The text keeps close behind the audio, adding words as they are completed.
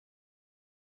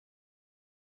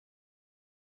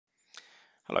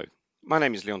Hello, my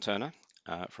name is Leon Turner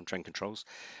from Trend Controls,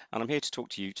 and I'm here to talk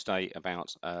to you today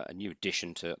about a new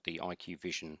addition to the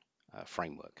IQVISION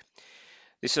framework.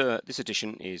 This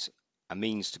addition is a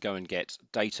means to go and get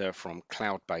data from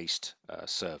cloud-based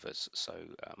servers, so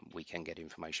we can get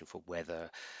information for weather,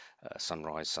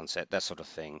 sunrise, sunset, that sort of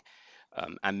thing,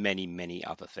 and many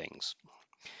other things.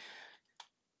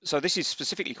 So this is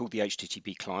specifically called the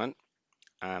HTTP client.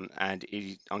 I'm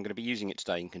going to be using it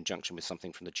today in conjunction with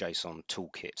something from the JSON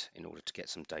Toolkit in order to get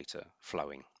some data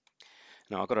flowing.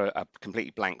 Now I've got a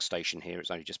completely blank station here. It's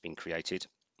only just been created.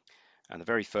 And the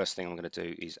very first thing I'm going to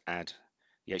do is add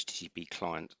the HTTP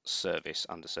client service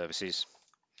under services.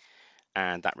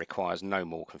 And that requires no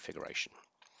more configuration.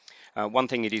 One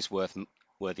thing it is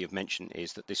worthy of mention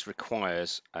is that this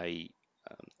requires a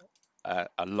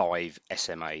live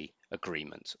SMA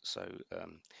agreement. So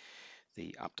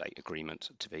the update agreement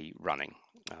to be running.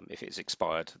 If it's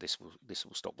expired, this will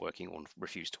stop working or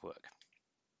refuse to work.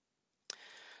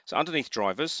 So underneath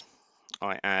drivers,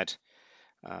 I add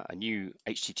a new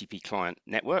HTTP client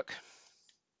network,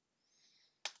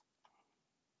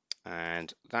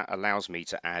 and that allows me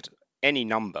to add any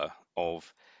number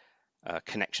of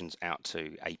connections out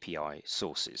to API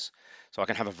sources. So I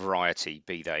can have a variety,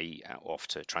 be they off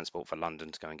to Transport for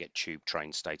London to go and get tube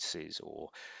train statuses, or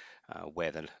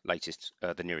where the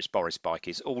nearest Boris bike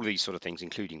is, all these sort of things,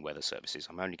 including weather services.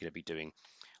 I'm only going to be doing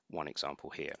one example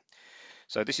here.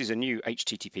 So this is a new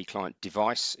HTTP client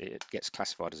device. It gets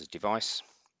classified as a device.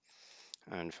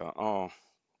 And for our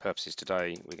purposes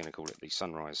today, we're going to call it the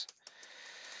sunrise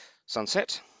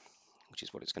sunset, which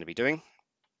is what it's going to be doing.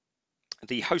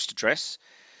 The host address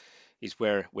is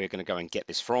where we're going to go and get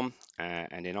this from.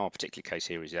 And in our particular case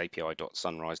here is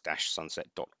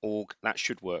api.sunrise-sunset.org. That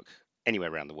should work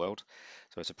anywhere around the world.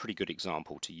 So it's a pretty good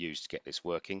example to use to get this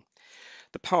working.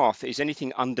 The path is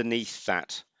anything underneath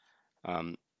that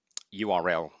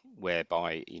URL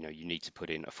whereby you need to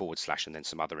put in a / and then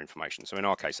some other information. So in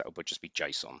our case, that would just be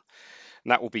JSON.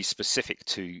 And that will be specific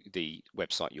to the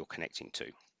website you're connecting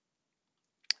to.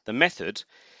 The method,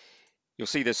 you'll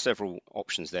see there's several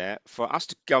options there. For us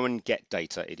to go and get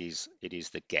data, it is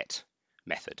the get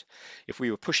method. If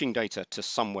we were pushing data to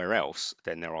somewhere else,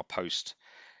 then there are post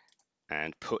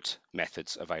and put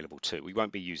methods available too. We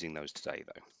won't be using those today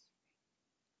though.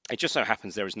 It just so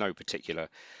happens there is no particular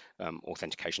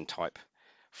authentication type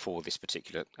for this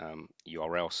particular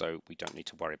URL, so we don't need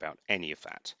to worry about any of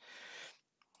that.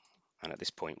 And at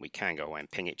this point, we can go away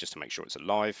and ping it just to make sure it's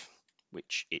alive,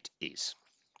 which it is.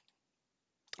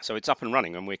 So it's up and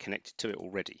running and we're connected to it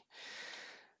already.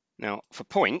 Now, for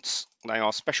points, they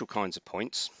are special kinds of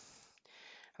points,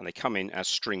 and they come in as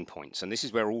string points. And this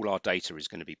is where all our data is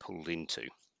going to be pulled into.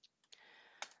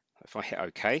 If I hit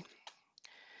OK,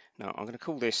 now I'm going to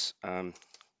call this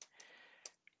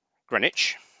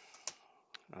Greenwich,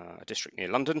 a district near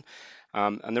London.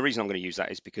 And the reason I'm going to use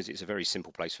that is because it's a very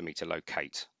simple place for me to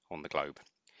locate on the globe.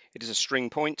 It is a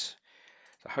string point.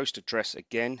 The host address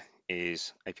again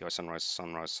is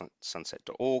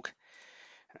api.sunrise-sunset.org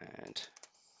and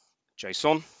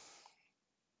JSON.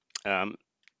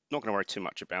 Not going to worry too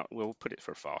much about. We'll put it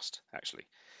for fast actually.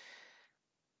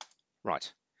 Right.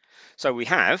 So we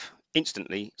have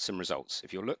instantly some results.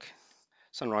 If you look,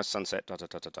 sunrise, sunset,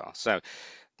 So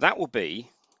that will be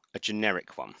a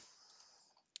generic one.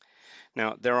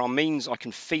 Now, there are means I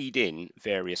can feed in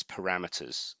various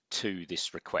parameters to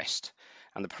this request.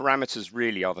 And the parameters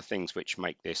really are the things which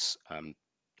make this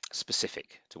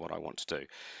specific to what I want to do.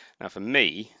 Now, for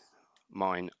me,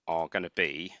 mine are going to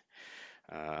be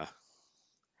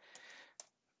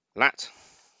lat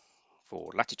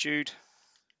for latitude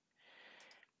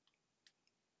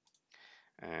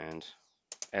and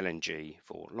LNG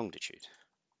for longitude.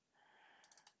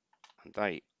 And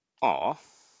they are,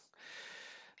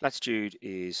 latitude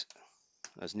is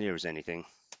as near as anything,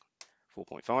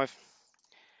 4.5,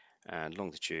 and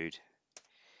longitude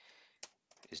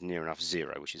is near enough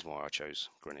 0, which is why I chose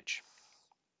Greenwich.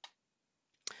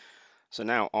 So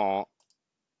now our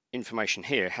information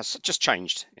here has just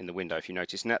changed in the window, if you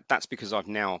notice, and that's because I've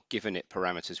now given it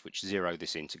parameters which zero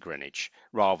this into Greenwich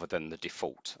rather than the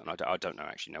default, and I don't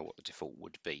actually know what the default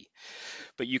would be,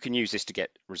 but you can use this to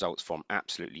get results from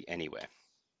absolutely anywhere.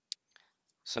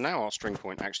 So now our string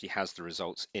point actually has the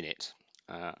results in it,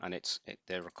 and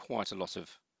there are quite a lot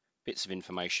of bits of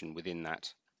information within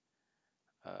that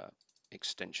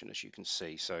extension, as you can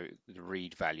see. So the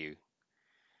read value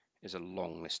is a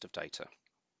long list of data.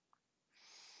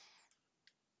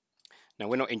 Now,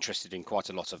 we're not interested in quite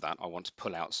a lot of that. I want to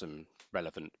pull out some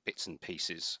relevant bits and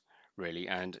pieces, really.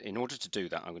 And in order to do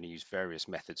that, I'm going to use various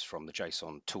methods from the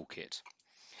JSON Toolkit.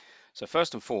 So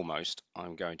first and foremost,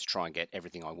 I'm going to try and get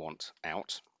everything I want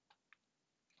out.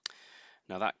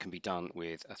 Now that can be done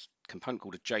with a component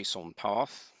called a JSON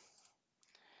path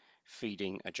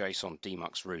feeding a JSON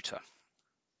demux router.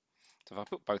 So if I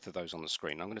put both of those on the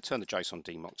screen, I'm going to turn the JSON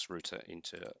demux router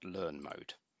into learn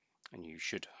mode, and you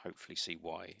should hopefully see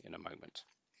why in a moment.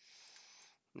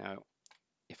 Now,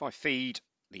 if I feed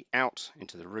the out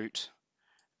into the root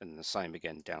and the same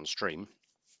again downstream,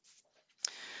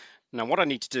 now what I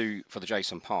need to do for the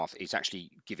JSON path is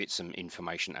actually give it some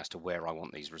information as to where I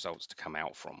want these results to come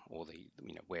out from, or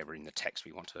where in the text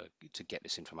we want to get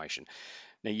this information.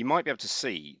 Now you might be able to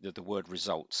see that the word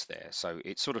results there, so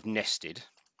it's sort of nested.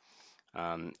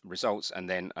 Results and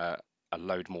then a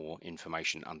load more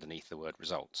information underneath the word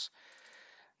results.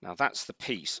 Now that's the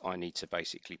piece I need to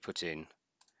basically put in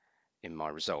my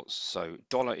results. So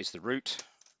dollar is the root,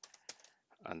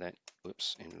 and then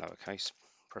whoops, in lowercase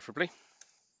preferably,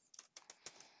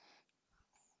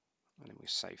 and then we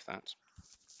save that,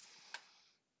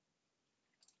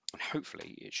 and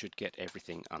hopefully it should get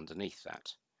everything underneath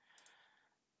that.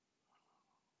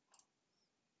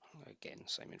 Again,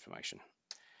 same information.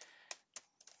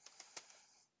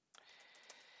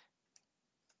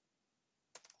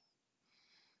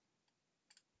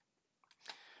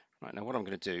 Right, now what I'm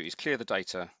going to do is clear the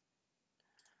data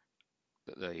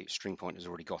that the string point has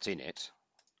already got in it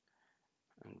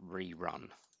and rerun.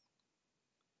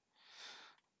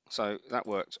 So that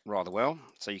worked rather well.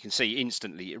 So you can see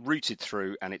instantly it routed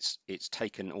through, and it's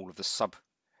taken all of the sub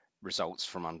results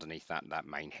from underneath that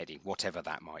main heading, whatever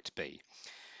that might be.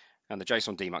 And the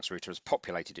JSON demux router has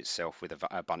populated itself with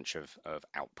a bunch of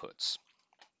outputs.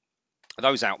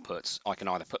 Those outputs, I can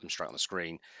either put them straight on the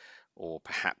screen, or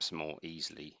perhaps more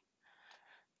easily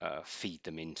feed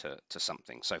them into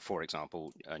something. So for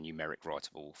example, a numeric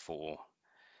writable for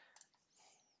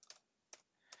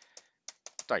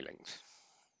day length.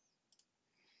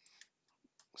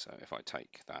 So if I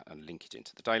take that and link it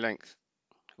into the day length,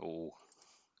 or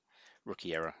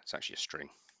rookie error, it's actually a string,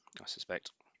 I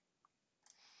suspect.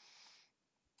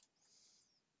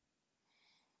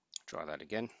 Try that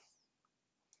again.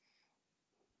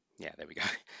 Yeah, there we go.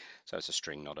 So it's a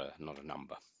string, not a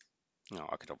number. Now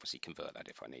I could obviously convert that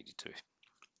if I needed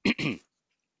to.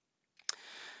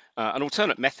 An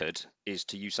alternate method is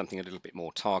to use something a little bit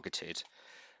more targeted.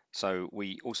 So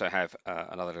we also have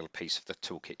another little piece of the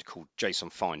toolkit called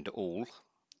JSON Find All.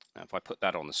 If I put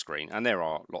that on the screen, and there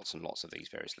are lots and lots of these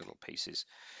various little pieces,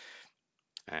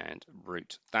 and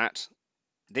root that,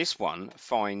 this one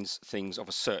finds things of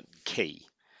a certain key.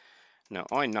 Now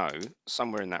I know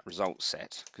somewhere in that result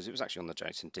set, because it was actually on the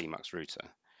JSON demux router,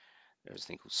 there's a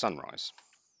thing called sunrise.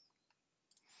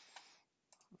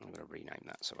 I'm going to rename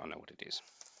that so I know what it is.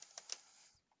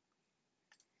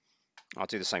 I'll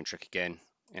do the same trick again,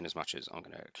 in as much as I'm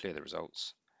going to clear the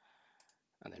results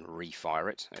and then refire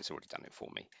it. It's already done it for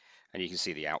me. And you can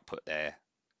see the output there,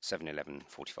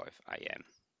 7:11:45 AM.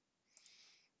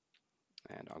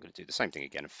 And I'm going to do the same thing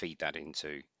again and feed that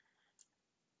into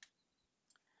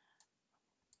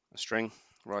a string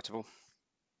writable.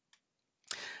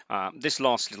 This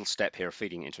last little step here of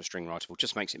feeding it into a string writable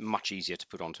just makes it much easier to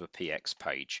put onto a PX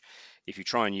page. If you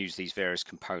try and use these various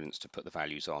components to put the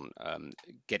values on,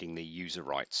 getting the user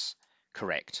rights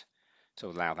correct to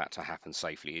allow that to happen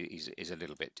safely is a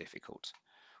little bit difficult,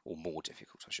 or more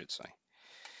difficult, I should say.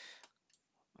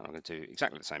 And I'm going to do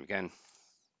exactly the same again.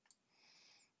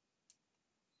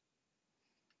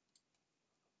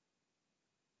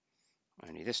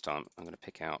 Only this time I'm going to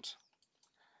pick out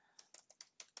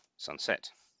sunset,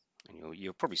 and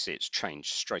you'll probably see it's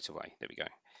changed straight away. There we go.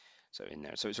 So in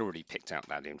there, so it's already picked out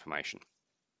that information.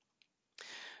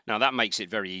 Now that makes it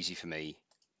very easy for me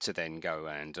to then go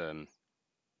and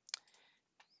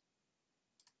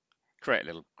create a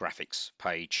little graphics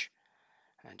page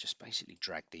and just basically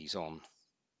drag these on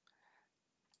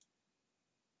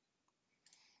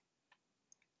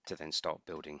to then start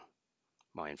building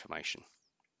my information.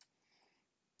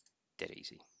 Dead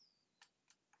easy.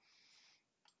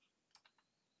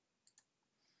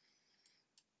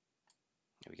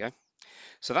 There we go.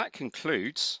 So that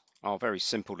concludes our very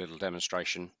simple little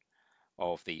demonstration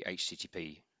of the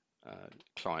HTTP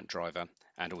client driver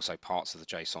and also parts of the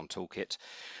JSON toolkit.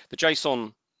 The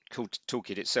JSON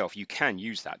toolkit itself, you can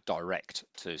use that direct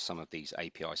to some of these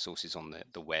API sources on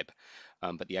the web,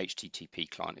 but the HTTP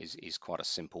client is quite a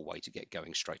simple way to get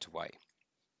going straight away.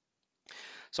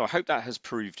 So I hope that has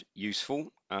proved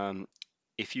useful.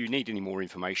 If you need any more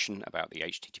information about the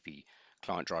HTTP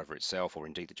client driver itself, or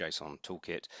indeed the JSON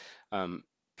toolkit,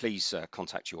 please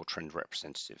contact your trend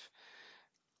representative.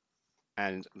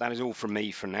 And that is all from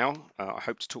me for now. I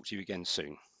hope to talk to you again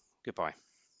soon. Goodbye.